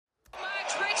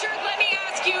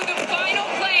you the final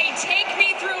play. Take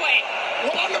me through it.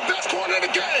 Well, I'm the best corner in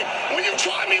the game. When you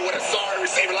try me with a sorry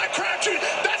receiver like Crabtree,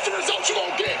 that's the result you're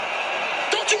going to get.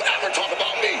 Don't you ever talk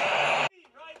about me.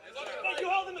 Hey, you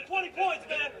held him to 20 points,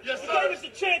 man. Yes, sir. You gave us a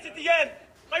chance at the end.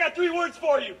 I got 3 words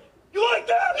for you. You like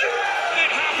that? Yeah!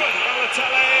 It happened.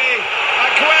 Balotelli.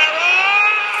 Aguero!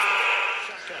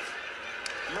 Shotgun.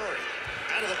 Murray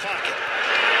out of the pocket.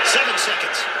 7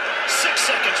 seconds. 6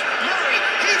 seconds. Murray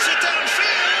heaves it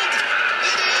downfield.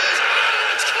 It is.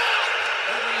 Oh, it's caught.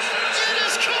 It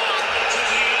is caught.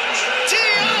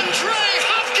 DeAndre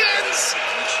Hopkins.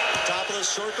 Top of the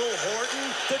circle.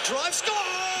 Horton. The drive score.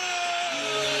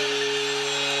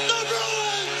 The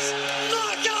Bruins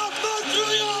knock out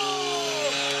Montreal.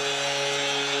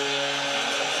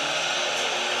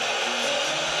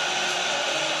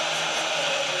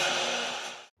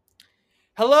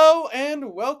 Hello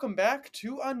and welcome back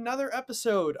to another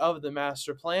episode of The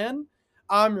Master Plan.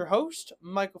 I'm your host,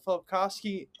 Michael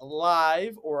Filipkowski,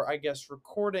 live, or I guess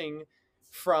recording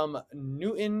from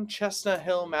Newton, Chestnut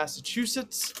Hill,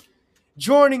 Massachusetts.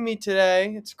 Joining me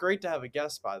today, it's great to have a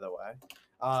guest, by the way,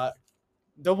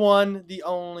 the one, the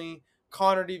only,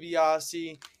 Connor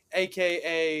DeBiasi,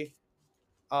 a.k.a.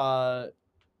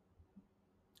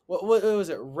 What was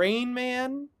it? Rain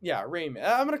Man? Yeah, Rain Man.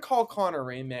 I'm gonna call Connor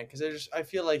Rain Man because I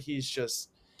feel like he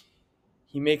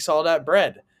makes all that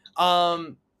bread.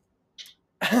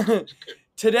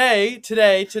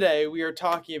 Today we are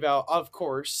talking about, of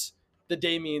course, the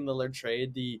Damian Lillard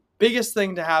trade, the biggest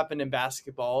thing to happen in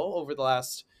basketball over the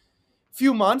last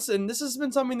few months, and this has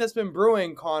been something that's been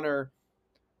brewing, Connor,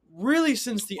 really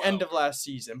since the end of last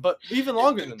season, but even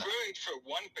longer than that. Brewing for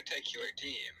one particular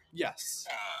team. Yes.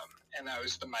 And that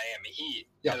was the Miami Heat.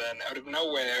 Yeah. And then out of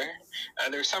nowhere,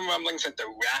 there were some rumblings that the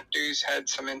Raptors had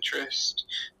some interest,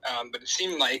 but it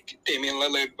seemed like Damian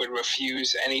Lillard would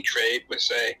refuse any trade, would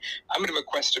say, I'm going to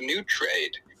request a new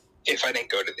trade if I didn't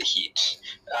go to the Heat.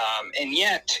 And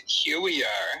yet, here we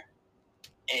are,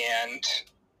 and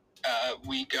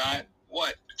we got,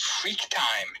 freak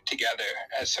time together,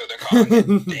 as so they're calling it,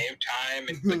 Dame time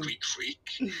and the Greek Freak.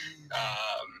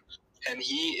 And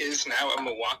he is now a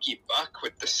Milwaukee Buck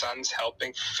with the Suns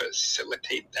helping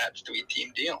facilitate that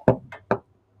 3-team deal.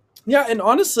 Yeah, and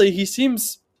honestly, he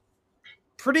seems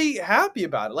pretty happy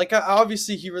about it. Like,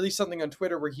 obviously, he released something on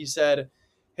Twitter where he said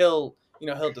he'll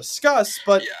discuss,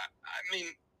 but yeah,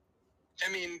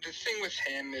 I mean, the thing with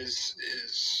him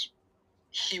is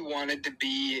he wanted to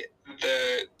be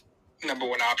the number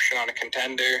one option on a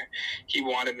contender. He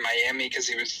wanted Miami because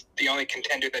he was the only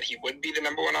contender that he would be the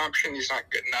number one option. He's not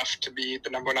good enough to be the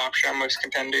number one option on most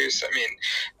contenders. I mean,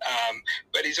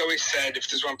 but he's always said if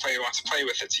there's one player he wants to play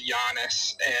with, it's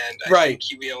Giannis. And I think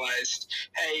he realized,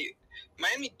 hey,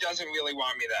 Miami doesn't really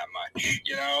want me that much.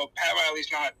 You know, Pat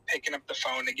Riley's not picking up the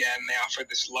phone again. They offered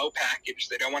this low package.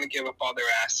 They don't want to give up all their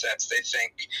assets. They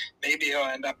think maybe he'll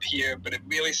end up here, but it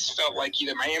really felt like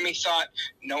either Miami thought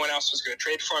no one else was going to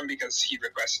trade for him because he'd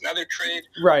request another trade,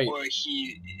 right, or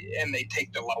they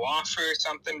take the low offer or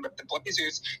something. But the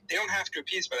Blazers, they don't have to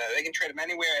appease by that. They can trade him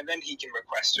anywhere, and then he can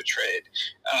request a trade.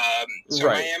 So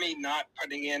Miami not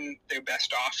putting in their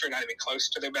best offer, not even close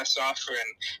to their best offer,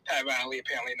 and Pat Riley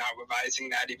apparently not revising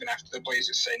that even after the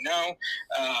Blazers say no.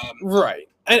 Right.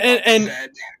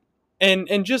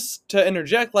 And just to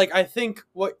interject, like, I think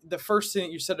what the first thing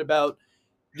that you said about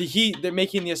the Heat, they're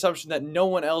making the assumption that no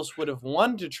one else would have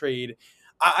wanted to trade.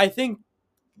 I think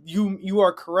you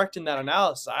are correct in that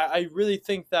analysis. I really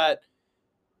think that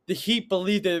the Heat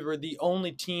believed they were the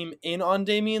only team in on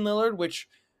Damian Lillard, which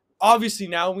obviously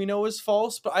now we know is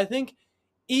false, but I think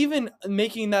even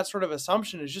making that sort of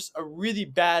assumption is just a really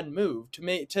bad move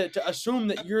to assume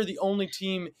that you're the only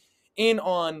team in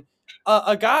on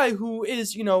a guy who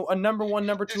is, a number one,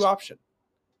 number two option.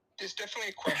 There's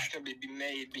definitely a question to be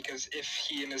made because if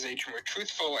he and his agent were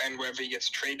truthful and wherever he gets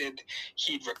traded,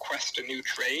 he'd request a new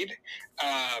trade,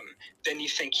 then you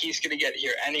think he's going to get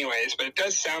here anyways. But it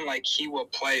does sound like he will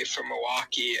play for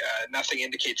Milwaukee. Nothing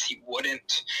indicates he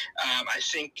wouldn't. I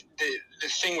think the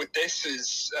thing with this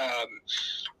is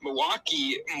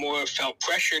Milwaukee more felt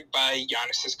pressured by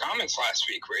Giannis's comments last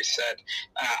week where he said,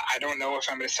 I don't know if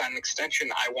I'm going to sign an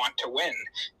extension. I want to win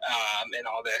and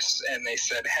all this. And they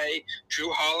said, hey,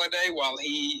 Drew Holiday, while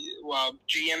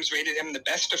GMs rated him the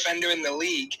best defender in the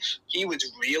league, he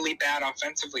was really bad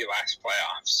offensively last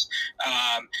playoffs.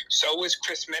 So was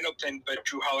Chris Middleton, but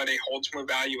Drew Holiday holds more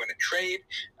value in a trade,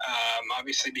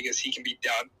 obviously because he can be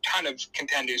a ton of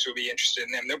contenders will be interested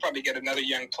in him. They'll probably get another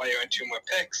young player and 2 more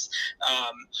picks.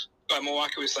 But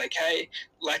Milwaukee was like, hey,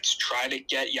 let's try to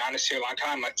get Giannis here a long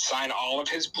time. Let's sign all of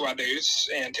his brothers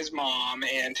and his mom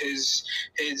and his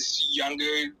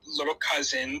younger little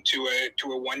cousin to a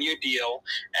 1-year deal,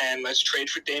 and let's trade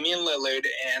for Damian Lillard,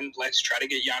 and let's try to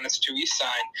get Giannis to re-sign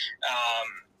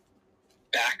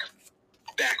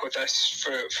back with us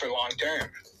for long term.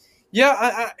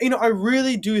 Yeah, I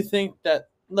really do think that,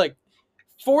 like,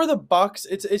 for the Bucks,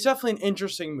 it's definitely an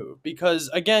interesting move because,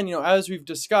 again, as we've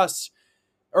discussed,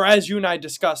 or as you and I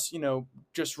discussed,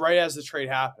 just right as the trade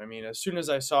happened. I mean, as soon as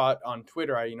I saw it on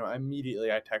Twitter,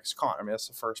 immediately I text Con. I mean, that's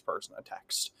the first person I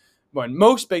text when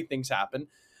most big things happen.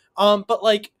 But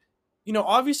like,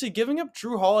 obviously giving up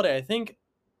Drew Holiday, I think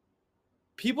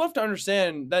people have to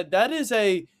understand that is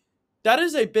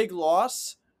a big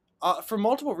loss for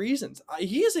multiple reasons.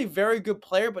 He is a very good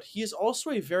player, but he is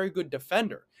also a very good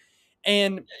defender.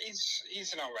 And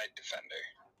he's an all right defender.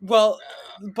 Well,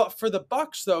 but for the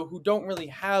Bucks, though, who don't really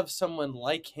have someone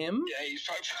like him. Yeah, he's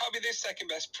probably their second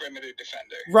best perimeter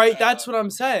defender. Right, that's what I'm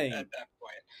saying. At that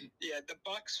point. Yeah, the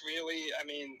Bucks really, I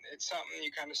mean, it's something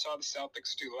you kind of saw the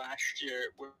Celtics do last year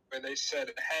where they said,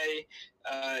 hey,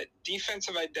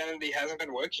 defensive identity hasn't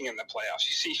been working in the playoffs.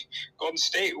 You see Golden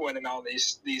State winning all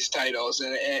these titles.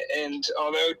 And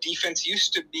although defense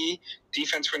used to be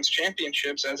defense wins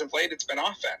championships, as of late it's been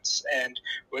offense. And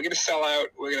we're going to sell out.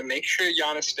 We're going to make sure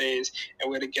Giannis stays, and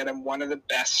we're going to get him one of the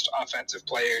best offensive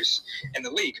players in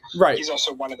the league. Right. He's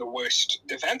also one of the worst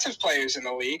defensive players in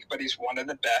the league, but he's one of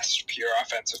the best pure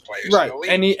offensive players in the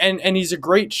league. And he's a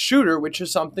great shooter, which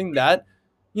is something that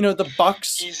the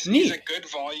Bucks need. He's a good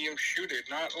volume shooter.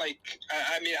 Not like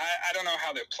I don't know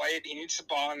how they're played. He needs the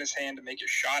ball in his hand to make a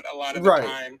shot a lot of the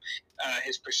time.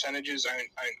 His percentages aren't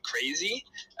crazy,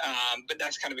 but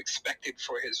that's kind of expected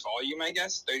for his volume, I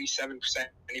guess. 37%, and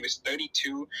he was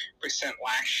 32%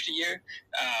 last year.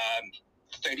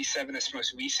 37 is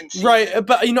most recent season. Right,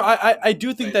 but I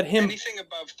do think that anything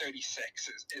above 36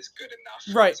 is good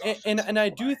enough. Right, and I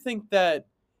do think that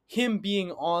him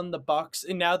being on the Bucks,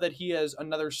 and now that he has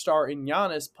another star in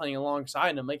Giannis playing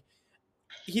alongside him, like,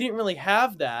 he didn't really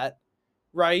have that,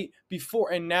 right,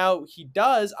 before, and now he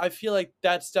does. I feel like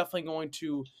that's definitely going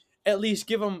to at least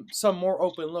give him some more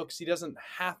open looks. He doesn't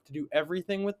have to do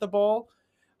everything with the ball,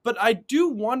 but I do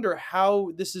wonder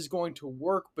how this is going to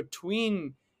work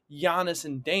between Giannis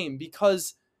and Dame,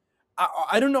 because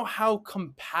I don't know how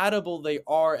compatible they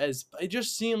are. As it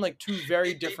just seemed like two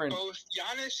very different. Both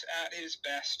Giannis at his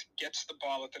best gets the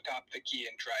ball at the top of the key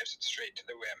and drives it straight to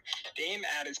the rim. Dame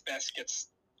at his best gets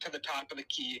to the top of the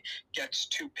key, gets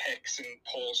 2 picks and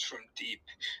pulls from deep.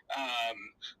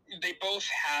 They both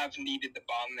have needed the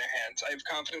ball in their hands. I have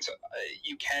confidence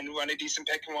you can run a decent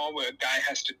pick and roll where a guy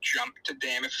has to jump to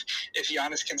Dame. If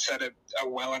Giannis can set a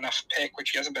well enough pick,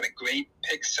 which he hasn't been a great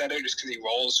pick setter just because he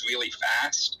rolls really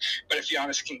fast, but if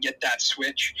Giannis can get that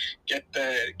switch, get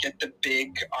the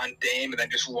big on Dame and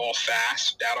then just roll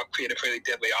fast, that'll create a really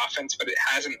deadly offense. But it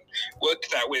hasn't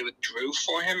worked that way with Drew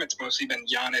for him. It's mostly been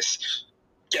Giannis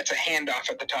gets a handoff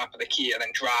at the top of the key and then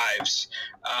drives,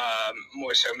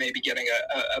 more so maybe getting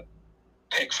a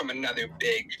pick from another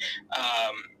big.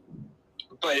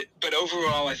 But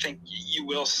overall, I think you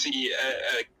will see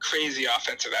a crazy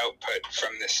offensive output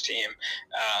from this team.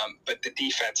 But the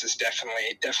defense is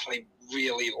definitely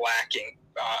really lacking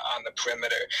on the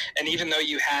perimeter. And even though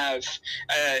you have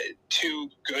 2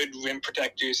 good rim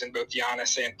protectors in both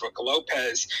Giannis and Brook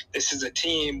Lopez, this is a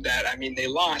team that, I mean, they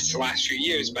lost the last few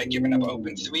years by giving up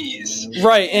open threes.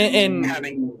 Right, and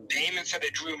having Dame instead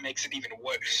of Drew makes it even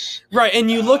worse. Right,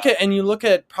 and you look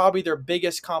at probably their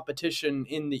biggest competition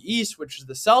in the East, which is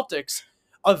the Celtics,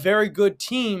 a very good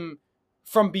team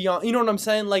from beyond. You know what I'm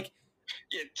saying? Like,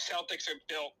 yeah, Celtics are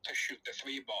built to shoot the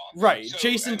 3 ball. Right. So,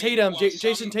 Jason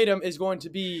Tatum is going to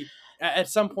be, at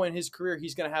some point in his career,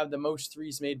 he's going to have the most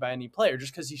threes made by any player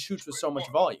just because he shoots with so much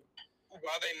volume.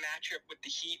 While they match up with the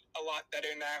Heat a lot better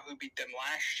now, who beat them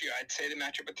last year, I'd say they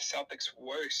match up with the Celtics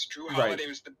worse. Drew Holiday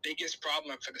was the biggest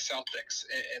problem for the Celtics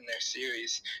in their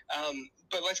series.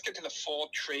 But let's get to the full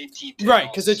trade details.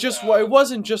 Right, because it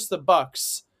wasn't just the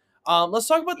Bucks. Let's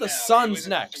talk about the Suns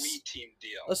next.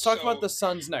 Let's talk about the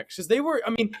Suns next, because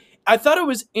I thought it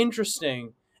was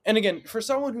interesting. And again, for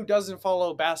someone who doesn't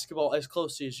follow basketball as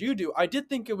closely as you do, I did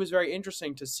think it was very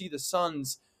interesting to see the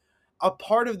Suns a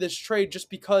part of this trade, just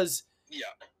because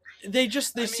they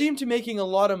seem to making a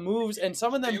lot of moves, and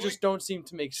some of them don't seem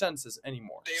to make sense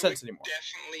anymore. Definitely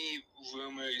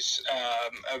rumors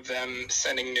of them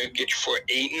sending Nurkic for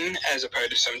Ayton as a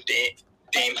part of some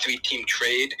Dame 3-team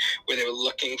trade where they were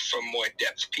looking for more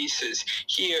depth pieces.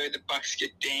 Here, the Bucks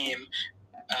get Dame,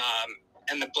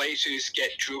 And the Blazers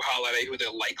get Drew Holiday, who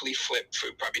they'll likely flip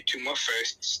for probably 2 more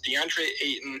firsts. DeAndre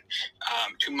Ayton,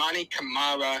 Tumani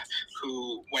Kamara,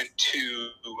 who went to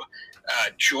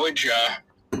Georgia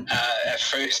at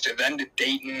first, and then to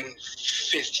Dayton,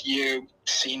 5th-year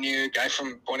senior, guy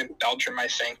born in Belgium, I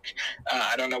think.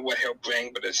 I don't know what he'll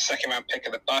bring, but a second-round pick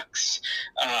of the Bucks.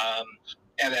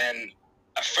 And then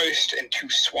a first and 2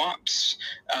 swaps.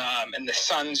 And the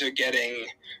Suns are getting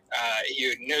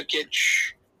here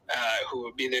Nurkic, who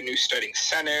will be their new starting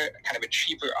center, kind of a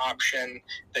cheaper option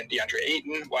than DeAndre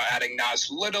Ayton, while adding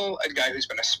Nas Little, a guy who's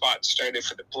been a spot starter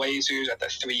for the Blazers at the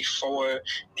 3-4,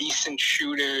 decent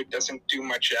shooter, doesn't do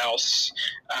much else.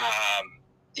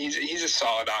 He's a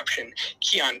solid option.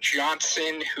 Keon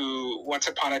Johnson, who once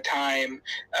upon a time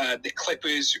the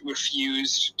Clippers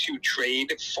refused to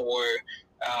trade for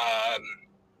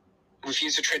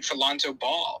Lonzo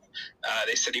Ball.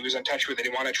 They said he was untouchable. They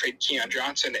didn't want to trade Keon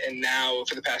Johnson, and now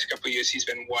for the past couple of years, he's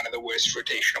been one of the worst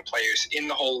rotational players in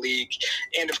the whole league.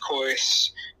 And of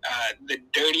course, the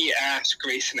dirty-ass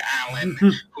Grayson Allen,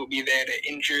 who will be there to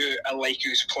injure a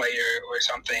Lakers player or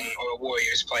something, or a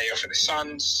Warriors player for the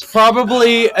Suns.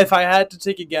 Probably, if I had to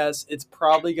take a guess, it's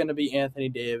probably going to be Anthony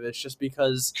Davis, just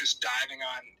because... Just diving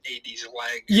on AD's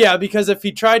leg. Yeah, because if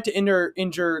he tried to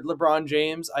injure LeBron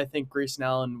James, I think Grayson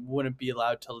Allen wouldn't be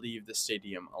allowed to leave the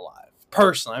stadium alive.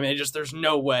 Personally, I mean, there's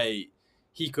no way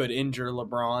he could injure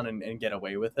LeBron and get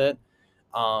away with it.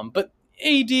 But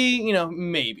AD,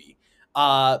 maybe.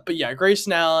 But yeah,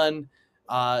 Grayson Allen,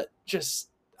 for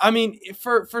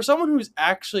someone who's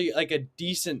actually like a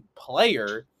decent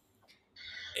player,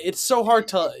 it's so hard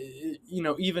to,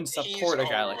 even support a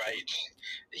guy like him.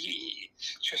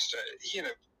 He's just a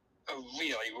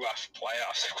really rough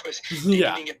playoffs. Of course,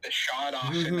 yeah. He didn't get the shot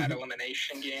off in that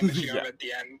elimination game. If you remember at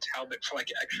the end, held it for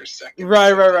like extra seconds.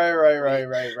 Right.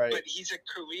 But he's a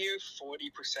career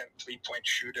 40% 3-point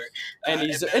shooter, and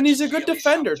he's a good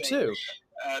defender too.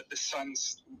 The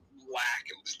Suns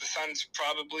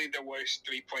probably the worst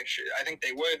 3-point shooter. I think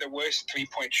they were the worst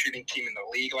 3-point shooting team in the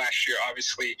league last year.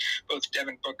 Obviously, both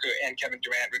Devin Booker and Kevin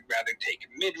Durant would rather take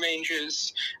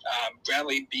mid-ranges.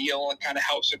 Bradley Beal kind of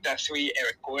helps with that 3.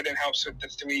 Eric Gordon helps with the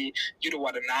 3. Yuta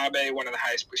Watanabe, one of the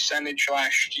highest percentage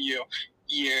last year,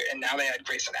 and now they had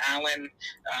Grayson Allen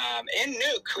and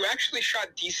Nuke, who actually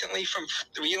shot decently from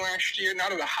 3 last year,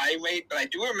 not at a high rate, but I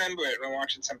do remember it when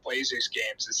watching some Blazers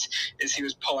games, is he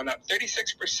was pulling up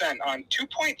 36% on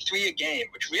 2.3 a game,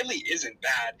 which really isn't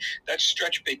bad. That's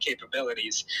stretch big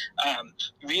capabilities.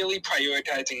 Really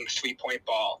prioritizing the 3-point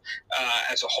ball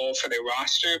as a whole for their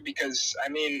roster, because, I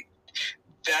mean,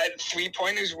 that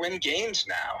 3-pointers win games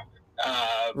now.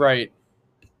 Right.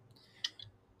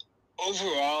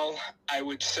 Overall, I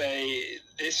would say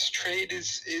this trade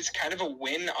is kind of a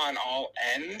win on all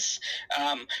ends.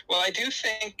 Well, I do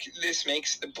think this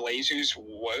makes the Blazers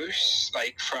worse,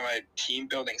 like from a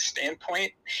team-building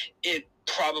standpoint. It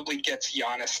probably gets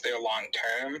Giannis there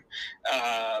long-term,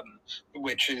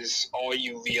 which is all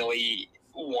you really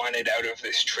wanted out of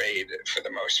this trade for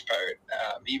the most part.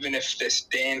 Even if this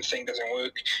Dan thing doesn't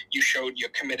work, you showed you're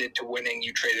committed to winning.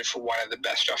 You traded for one of the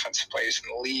best offensive players in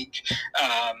the league.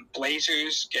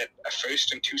 Blazers get a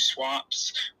first and 2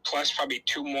 swaps, plus probably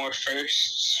 2 more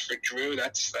firsts for Drew.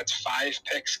 That's 5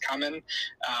 picks coming.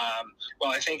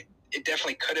 Well, I think it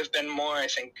definitely could have been more. I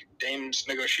think Dame's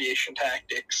negotiation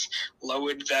tactics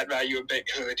lowered that value a bit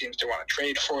because other teams didn't want to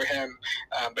trade for him,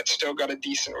 but still got a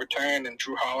decent return. And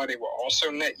Drew Holiday will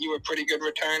also net you a pretty good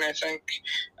return, I think.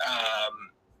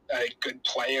 A good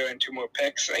player and 2 more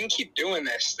picks. They can keep doing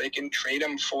this. They can trade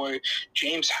him for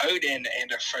James Harden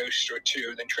and a first or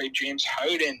 2, then trade James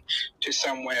Harden to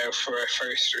somewhere for a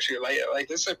first or 2. Like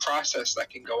this is a process that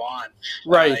can go on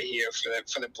here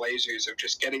for the Blazers of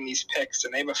just getting these picks,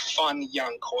 and they have a fun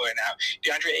young core now.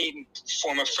 DeAndre Ayton,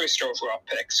 former first overall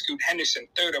pick. Scoot Henderson,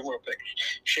 3rd overall pick.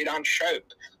 Shadon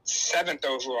Sharpe, 7th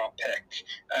overall pick.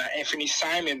 Anthony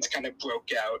Simons kind of broke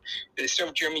out. They still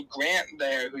have Jeremy Grant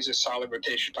there, who's a solid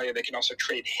rotation player. They can also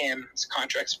trade him. His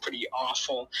contract's pretty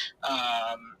awful.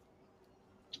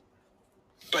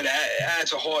 But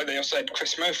as a whole, they also had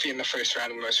Chris Murphy in the first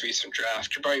round of the most recent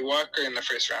draft, Jabari Walker in the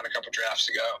first round a couple drafts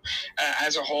ago.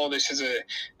 As a whole, this is a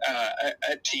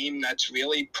team that's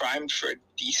really primed for a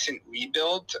decent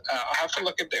rebuild. I'll have to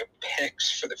look at their picks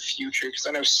for the future because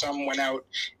I know some went out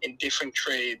in different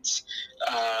trades.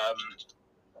 I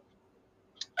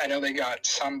know they got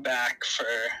some back for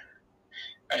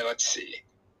let's see.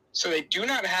 So they do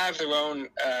not have their own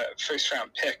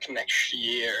first-round pick next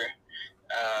year.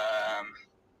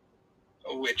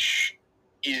 Which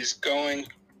is going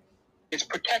It's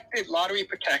protected, lottery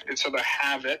protected, so they'll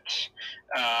have it.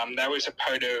 That was a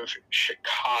part of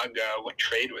Chicago. What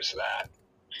trade was that?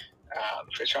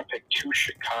 First round pick to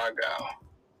Chicago.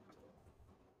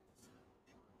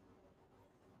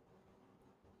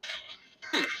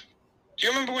 Do you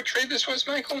remember what trade this was,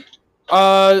 Michael?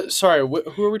 Sorry,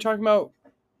 who are we talking about?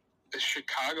 The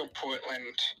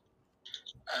Chicago-Portland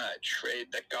trade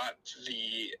that got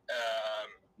the...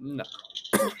 No.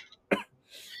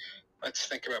 Let's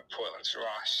think about Portland's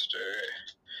roster.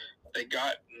 They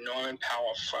got Norman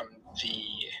Powell from the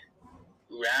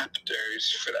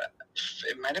Raptors for that.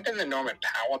 It might have been the Norman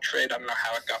Powell trade. I don't know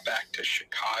how it got back to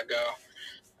Chicago.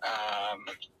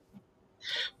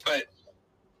 But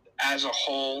as a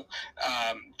whole,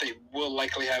 they will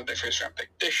likely have their first round pick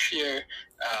this year,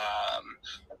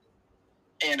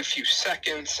 and a few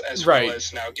seconds, as well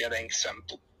as now getting some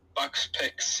Bucks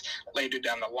picks later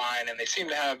down the line, and they seem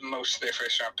to have most of their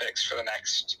first round picks for the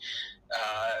next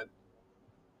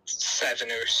 7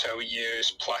 or so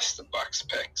years, plus the Bucks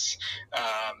picks.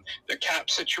 The cap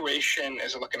situation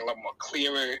is looking a little more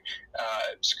clearer.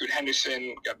 Scoot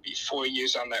Henderson got to be 4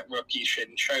 years on that rookie.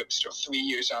 Shaden Sharp still 3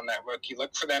 years on that rookie.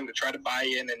 Look for them to try to buy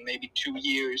in maybe 2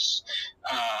 years,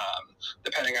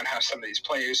 depending on how some of these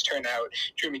players turn out.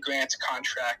 Jeremy Grant's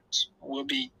contract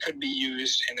could be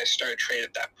used in a star trade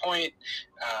at that point.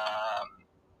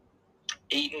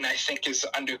 Ayton, I think, is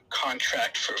under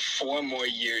contract for 4 more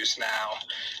years now.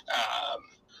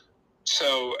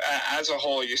 So as a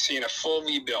whole, you're seeing a full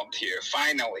rebuild here.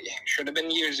 Finally. Should have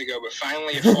been years ago, but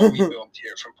finally a full rebuild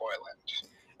here from Portland.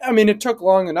 I mean, it took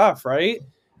long enough, right?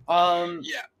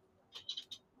 Yeah.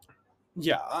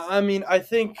 Yeah, I mean, I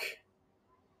think...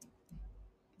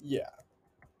 Yeah.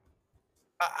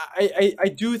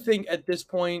 I do think at this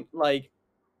point, like,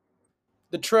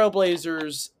 the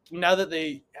Trailblazers, now that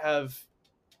they have...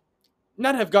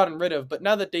 not have gotten rid of, but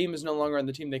now that Dame is no longer on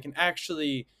the team, they can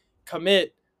actually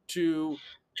commit to,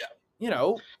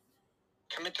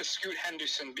 commit to Scoot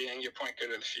Henderson being your point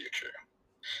guard of the future.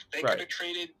 They Right. could have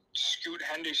traded Scoot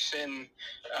Henderson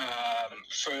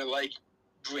for, like,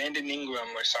 Brandon Ingram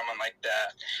or someone like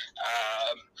that.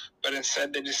 But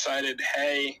instead they decided,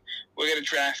 hey, we're going to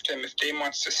draft him. If Dame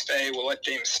wants to stay, we'll let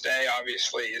Dame stay,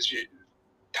 obviously, is your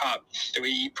top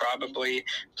 3 probably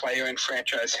player in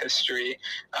franchise history,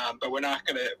 but we're not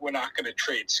gonna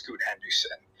trade Scoot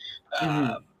Henderson.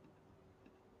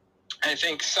 I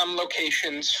think some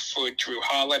locations for Drew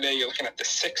Holiday, you're looking at the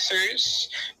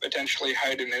Sixers potentially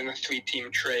hiding in a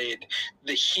 3-team trade.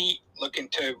 The Heat looking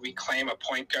to reclaim a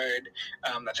point guard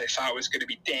that they thought was going to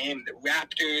be Dame. The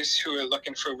Raptors, who are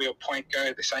looking for a real point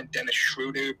guard, they signed Dennis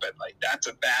Schroeder, but like that's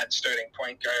a bad starting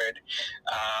point guard.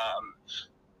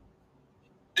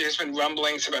 There's been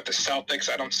rumblings about the Celtics.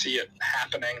 I don't see it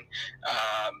happening.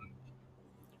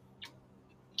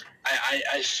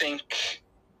 I think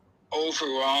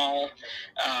overall,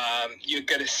 you're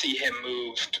going to see him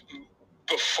moved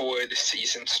before the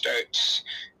season starts.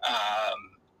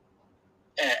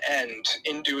 And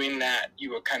in doing that,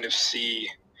 you will kind of see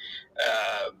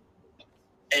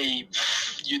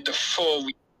the full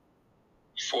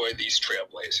for these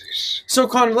Trailblazers. So,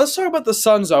 Connor, let's talk about the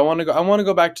Suns. Though. I want to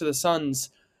go back to the Suns.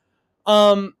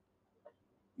 How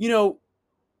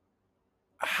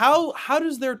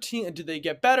does their team? Did they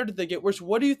get better? Did they get worse?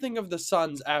 What do you think of the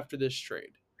Suns after this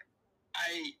trade?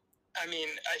 I mean,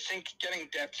 I think getting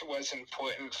depth was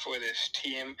important for this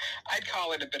team. I'd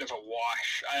call it a bit of a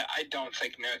wash. I don't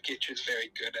think Nurkic is very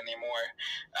good anymore.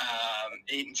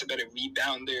 Ayton's a better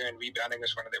rebounder, and rebounding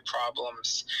was one of their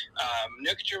problems.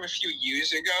 Nurkic a few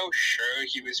years ago, sure,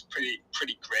 he was pretty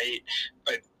great,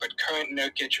 but current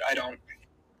Nurkic, I don't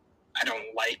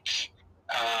like.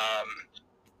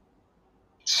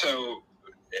 So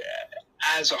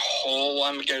as a whole,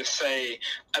 I'm going to say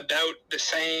about the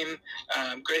same.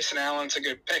 Grayson Allen's a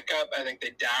good pickup. I think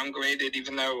they downgraded,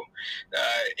 even though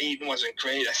Ayton wasn't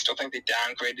great. I still think they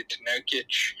downgraded to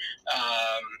Nurkic.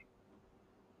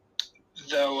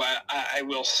 Though I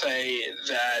will say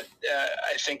that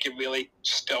I think it really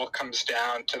still comes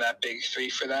down to that big 3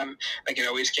 for them. Like it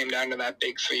always came down to that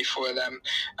big 3 for them.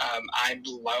 I'm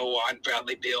low on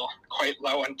Bradley Beal, quite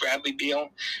low on Bradley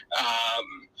Beal.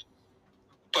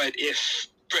 But if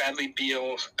Bradley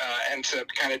Beal ends up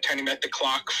kind of turning back the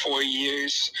clock 4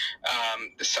 years,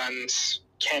 the Suns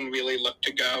can really look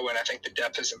to go, and I think the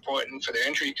depth is important for their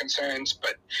injury concerns.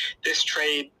 But this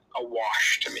trade, a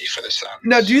wash to me for the Suns.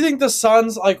 Now, do you think the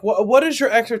Suns, like, what is your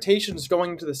expectations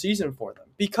going into the season for them?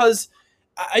 Because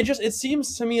it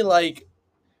seems to me like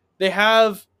they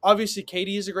have, obviously,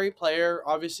 KD is a great player.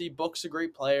 Obviously, Book's a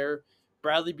great player.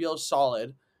 Bradley Beal's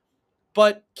solid.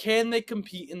 But can they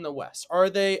compete in the West? Are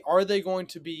they going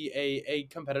to be a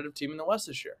competitive team in the West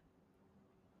this year?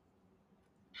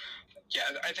 Yeah,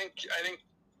 I think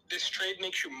this trade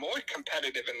makes you more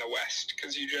competitive in the West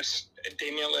because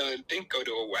Damian Lillard didn't go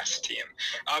to a West team.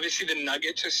 Obviously, the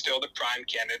Nuggets are still the prime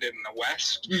candidate in the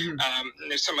West. And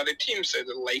there's some other teams. So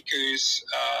the Lakers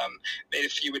made a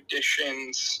few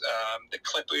additions. The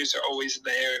Clippers are always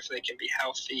there if they can be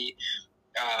healthy.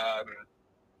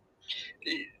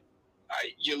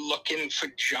 You're looking for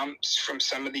jumps from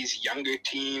some of these younger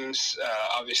teams.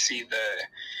 Obviously,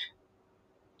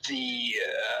 the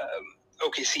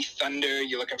OKC Thunder,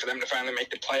 you're looking for them to finally make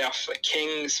the playoffs. The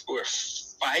Kings were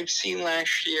 5 seed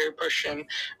last year pushing.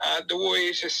 The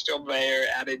Warriors are still there,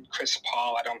 added Chris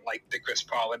Paul. I don't like the Chris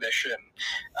Paul addition.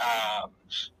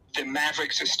 The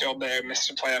Mavericks are still there, missed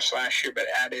the playoffs last year, but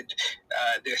added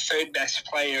their third best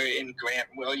player in Grant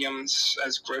Williams,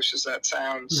 as gross as that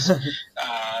sounds.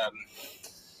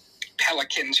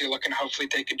 Pelicans, you're looking to hopefully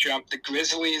take a jump. The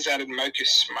Grizzlies added Marcus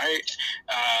Smart.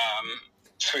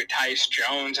 For Tyus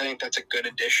Jones, I think that's a good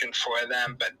addition for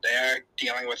them, but they're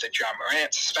dealing with a John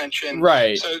Morant suspension.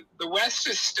 Right. So the West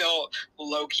is still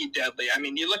low-key deadly. I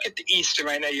mean, you look at the East, and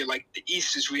right now you're like, the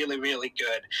East is really, really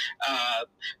good.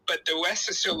 But the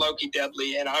West is still low-key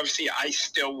deadly, and obviously I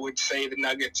still would say the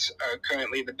Nuggets are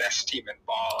currently the best team in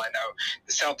ball. I know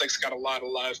the Celtics got a lot of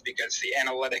love because the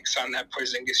analytics on that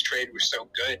Porzingis trade were so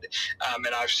good. And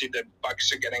obviously the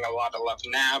Bucks are getting a lot of love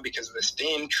now because of this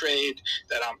Dame trade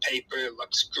that on paper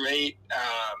looks great,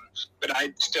 but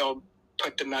I'd still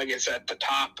put the Nuggets at the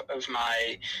top of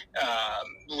my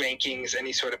rankings,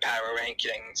 any sort of power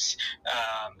rankings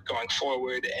going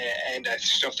forward, and I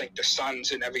still think the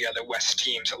Suns and every other West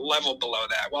team's a level below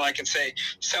that. Well, I can say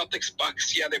Celtics,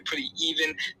 Bucks, yeah, they're pretty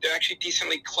even. They're actually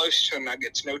decently close to the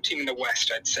Nuggets. No team in the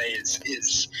West, I'd say,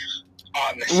 is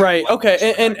on the same Right. level Okay.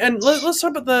 as the And Nuggets. let's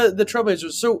talk about the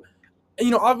Trailblazers. So,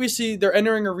 obviously they're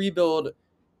entering a rebuild.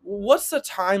 What's the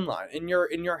timeline in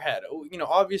your head?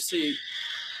 Obviously,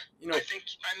 I think,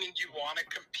 you want to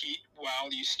compete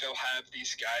while you still have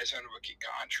these guys on rookie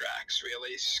contracts,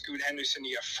 really. Scoot Henderson,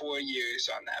 you have 4 years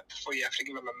on that before you have to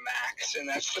give him a max, and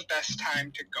that's the best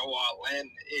time to go all in,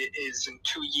 is in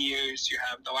 2 years. You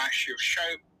have the last year of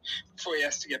Sharp before he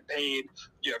has to get paid.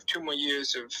 You have 2 more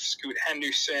years of Scoot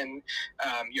Henderson.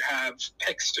 You have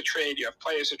picks to trade. You have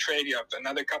players to trade. You have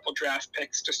another couple draft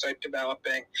picks to start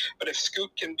developing. But if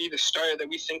Scoot can be the star that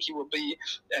we think he will be,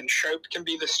 and Sharp can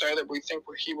be the star that we think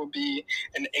he will be,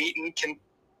 and Ayton can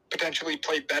potentially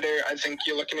play better, I think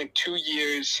you're looking at 2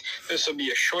 years. This will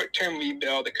be a short-term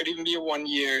rebuild. It could even be a 1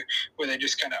 year where they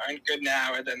just kind of aren't good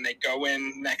now and then they go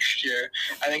in next year.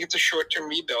 I think it's a short-term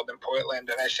rebuild in Portland,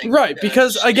 and I think right,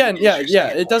 because again,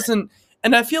 it doesn't.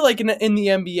 And I feel like in the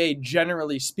NBA,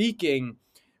 generally speaking,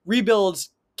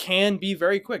 rebuilds can be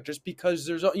very quick, just because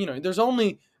there's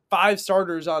only 5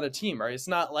 starters on a team, right? It's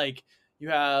not like you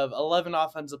have 11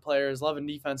 offensive players, 11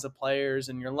 defensive players,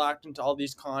 and you're locked into all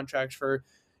these contracts for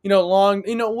long,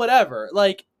 whatever.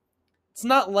 Like, it's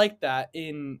not like that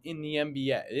in the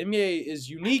NBA. The NBA is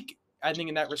unique, I think,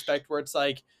 in that respect, where it's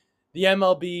like the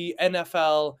MLB,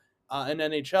 NFL, and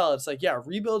NHL. It's like, yeah,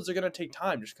 rebuilds are going to take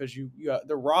time just because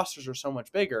the rosters are so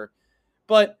much bigger.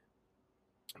 But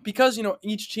because,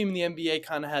 each team in the NBA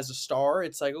kind of has a star,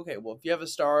 it's like, okay, well, if you have a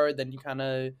star, then you kind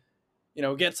of,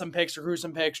 get some picks, recruit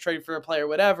some picks, trade for a player,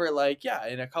 whatever. Like, yeah,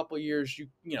 in a couple of years,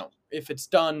 if it's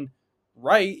done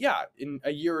right, yeah, in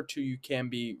a year or two, you can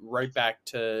be right back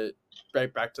to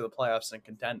the playoffs and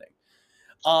contending.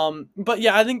 But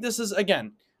yeah, I think this is,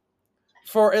 again,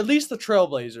 for at least the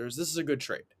Trailblazers, this is a good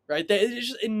trade, right?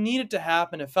 It needed to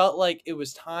happen. It felt like it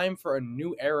was time for a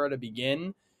new era to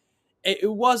begin.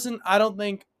 It wasn't, I don't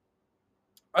think,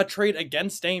 a trade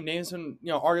against Dame. Dame's been,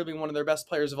 arguably one of their best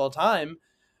players of all time.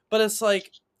 But it's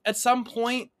like, at some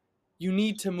point, you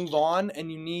need to move on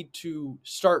and you need to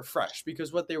start fresh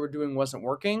because what they were doing wasn't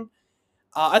working.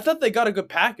 I thought they got a good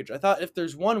package. I thought if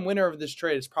there's one winner of this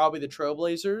trade, it's probably the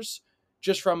Trailblazers,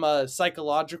 just from a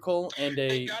psychological and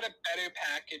They got a better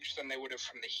package than they would have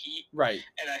from the Heat. Right.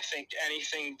 And I think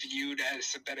anything viewed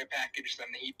as a better package than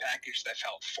the Heat package that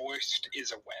felt forced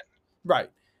is a win. Right.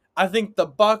 I think the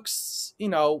Bucks,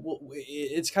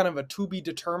 it's kind of a to be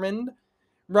determined,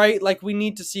 right? Like, we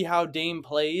need to see how Dame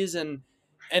plays, and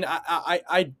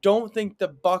I don't think the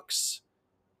Bucks,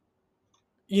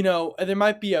 there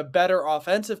might be a better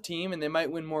offensive team and they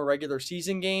might win more regular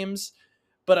season games,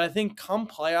 but I think come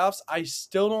playoffs, I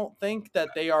still don't think that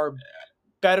they are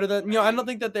better than, I don't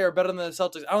think that they are better than the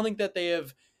Celtics. I don't think that they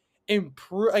have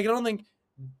improved. I don't think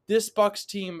this Bucks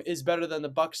team is better than the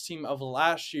Bucks team of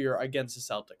last year against the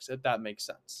Celtics, if that makes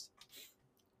sense.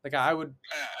 Like I would.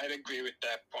 I'd agree with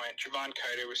that point. Javon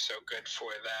Carter was so good for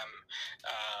them.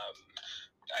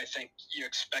 I think you're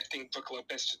expecting Brook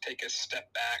Lopez to take a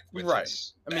step back with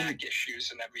his back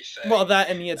issues and everything. Well,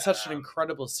 and he had such an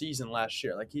incredible season last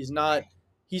year. Like he's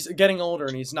getting older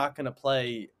and he's not going to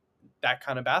play that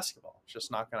kind of basketball. It's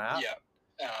just not going to happen. Yeah.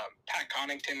 Pat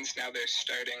Connaughton's now they're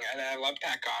starting, and I love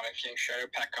Pat Connaughton. Shout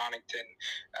out Pat Connaughton.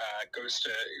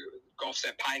 Golfs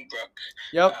at Pine Brook.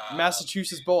 Yep,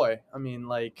 Massachusetts boy. I mean,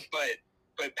 like.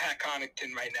 But Pat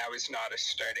Connaughton right now is not a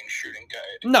starting shooting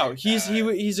guard. No,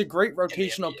 he's a great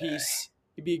rotational piece.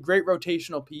 He'd be a great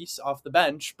rotational piece off the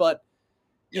bench, but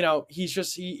you know he's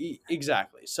just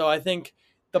exactly. So I think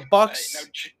the Bucks. Now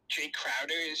Jay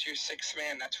Crowder is your sixth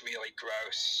man. That's really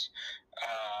gross.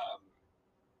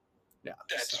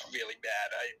 That's really bad.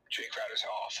 Jay Crowder's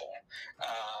awful.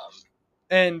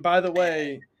 And by the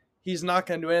way, he's not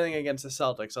going to do anything against the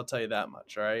Celtics. I'll tell you that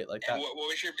much. All right, like that. What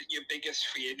was your biggest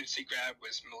free agency grab?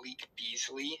 Was Malik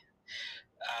Beasley,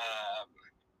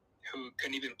 who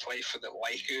couldn't even play for the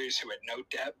Lakers, who had no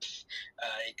depth.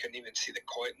 He couldn't even see the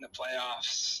court in the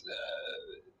playoffs.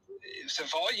 It's a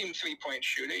volume 3-point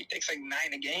shooter. He takes like 9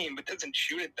 a game, but doesn't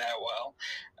shoot it that well.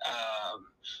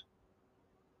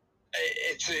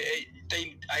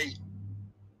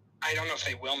 I don't know if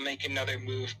they will make another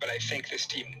move, but I think this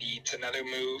team needs another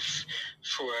move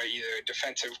for either a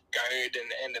defensive guard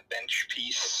and a bench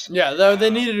piece. Yeah, they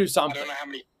need to do something. I don't know how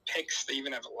many picks they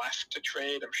even have left to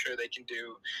trade. I'm sure they can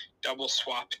do double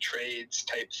swap trades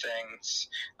type things.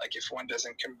 Like if one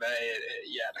doesn't convey,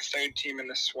 the third team in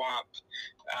the swap.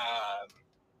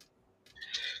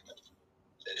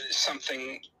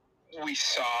 Something we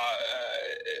saw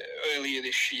earlier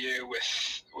this year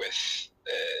with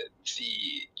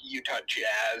the Utah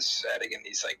Jazz adding in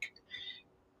these like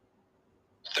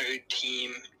third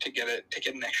team to get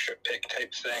an extra pick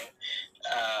type thing.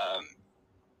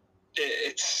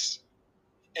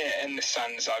 And the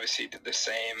Suns obviously did the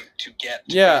same to get.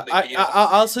 Yeah,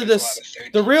 I'll say this: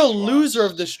 the real loser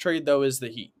of this trade though is the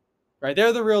Heat. Right,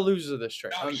 they're the real losers of this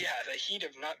trade. Oh yeah, the Heat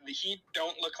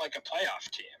don't look like a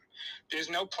playoff team. There's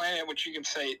no planet which you can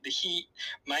say the Heat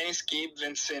minus Gabe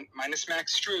Vincent, minus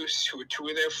Max Strus, who were 2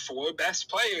 of their 4 best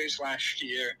players last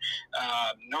year,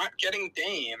 not getting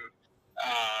Dame.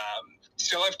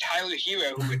 Still have Tyler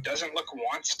Hero, who it doesn't look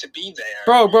wants to be there.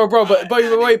 Bro,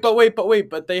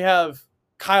 but they have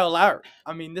Kyle Lowry.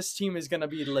 I mean, this team is going to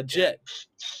be legit.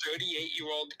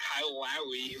 38-year-old Kyle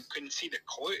Lowry who couldn't see the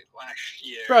court last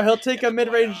year. Bro, he'll take a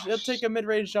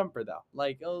mid-range jumper though.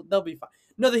 Like they'll be fine.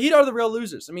 No, the Heat are the real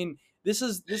losers. I mean, this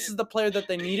is the player that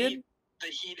they needed. The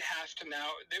Heat have to now.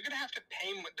 They're gonna have to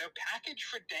pay their package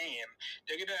for Dame.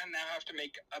 They're gonna now have to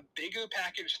make a bigger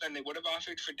package than they would have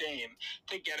offered for Dame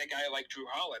to get a guy like Drew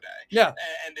Holiday. Yeah,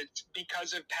 and it's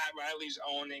because of Pat Riley's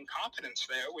own incompetence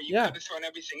there, where you could have thrown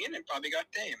everything in and probably got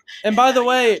Dame. And by the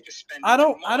way, I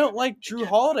don't like Drew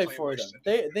Holiday for them.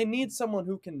 They need someone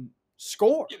who can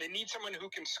score. Yeah, they need someone who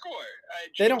can score.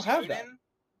 They don't have that.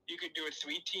 You could do a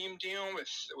 3-team deal with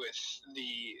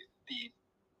the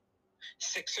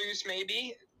Sixers,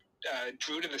 maybe.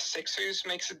 Drew to the Sixers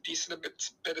makes a decent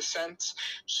bit of sense.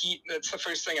 That's the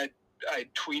first thing I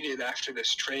tweeted after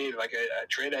this trade. Like a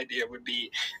trade idea would be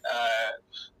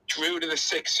Drew to the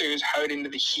Sixers, Harden to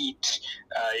the Heat.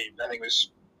 I think it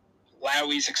was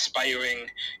Lowry's expiring,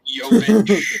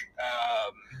 Jovic,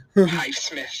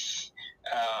 Highsmith,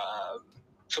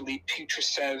 Philippe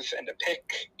Petrusev, and a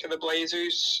pick to the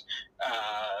Blazers.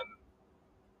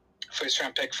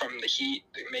 First-round pick from the Heat.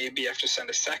 They maybe have to send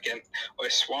a second or a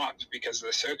swap because of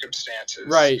the circumstances.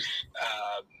 Right.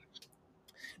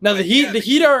 Now the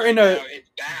Heat are in a. It's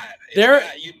bad.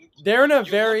 They're in a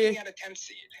very.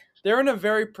 They're in a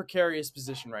very precarious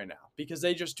position right now because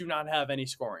they just do not have any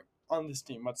scoring on this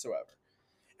team whatsoever.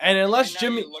 And unless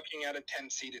Jimmy, you're looking at a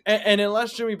 10-seeded and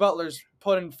unless Jimmy Butler's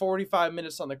putting 45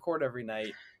 minutes on the court every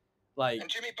night, like. And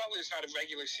Jimmy Butler's not a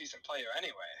regular season player,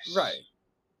 anyways. Right.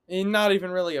 He's not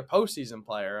even really a postseason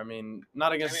player. I mean,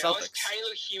 not against Celtics.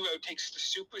 Tyler Hero takes the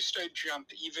superstar jump,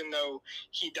 even though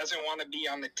he doesn't want to be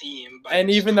on the team. And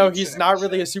even though he's not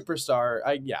really a superstar,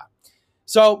 yeah.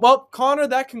 So, well, Connor,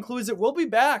 that concludes it. We'll be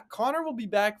back. Connor will be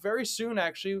back very soon,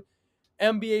 actually.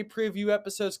 NBA preview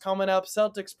episodes coming up.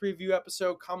 Celtics preview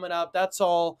episode coming up. That's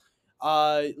all.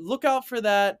 Look out for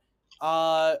that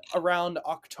around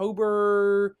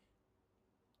October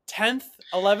 10th,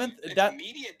 11th. It's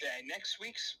media day. Next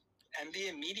week's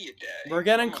NBA media day. We're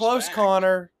getting close, back.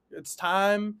 Connor. It's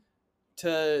time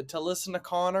to listen to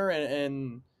Connor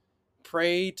and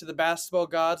pray to the basketball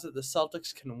gods that the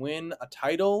Celtics can win a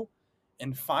title.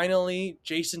 And finally,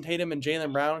 Jason Tatum and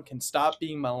Jaylen Brown can stop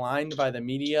being maligned by the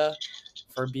media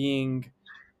for being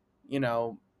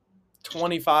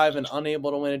 25 and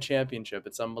unable to win a championship.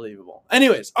 It's unbelievable.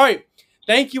 Anyways, all right.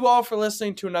 Thank you all for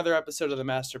listening to another episode of The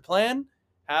Master Plan.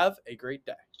 Have a great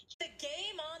day. The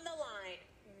game on the line.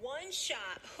 One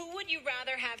shot. Who would you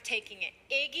rather have taking it?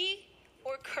 Iggy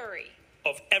or Curry?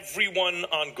 Of everyone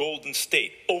on Golden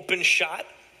State, open shot,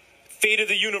 fate of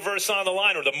the universe on the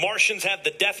line, or the Martians have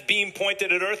the death beam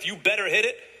pointed at Earth, you better hit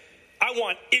it. I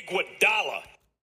want Iguodala.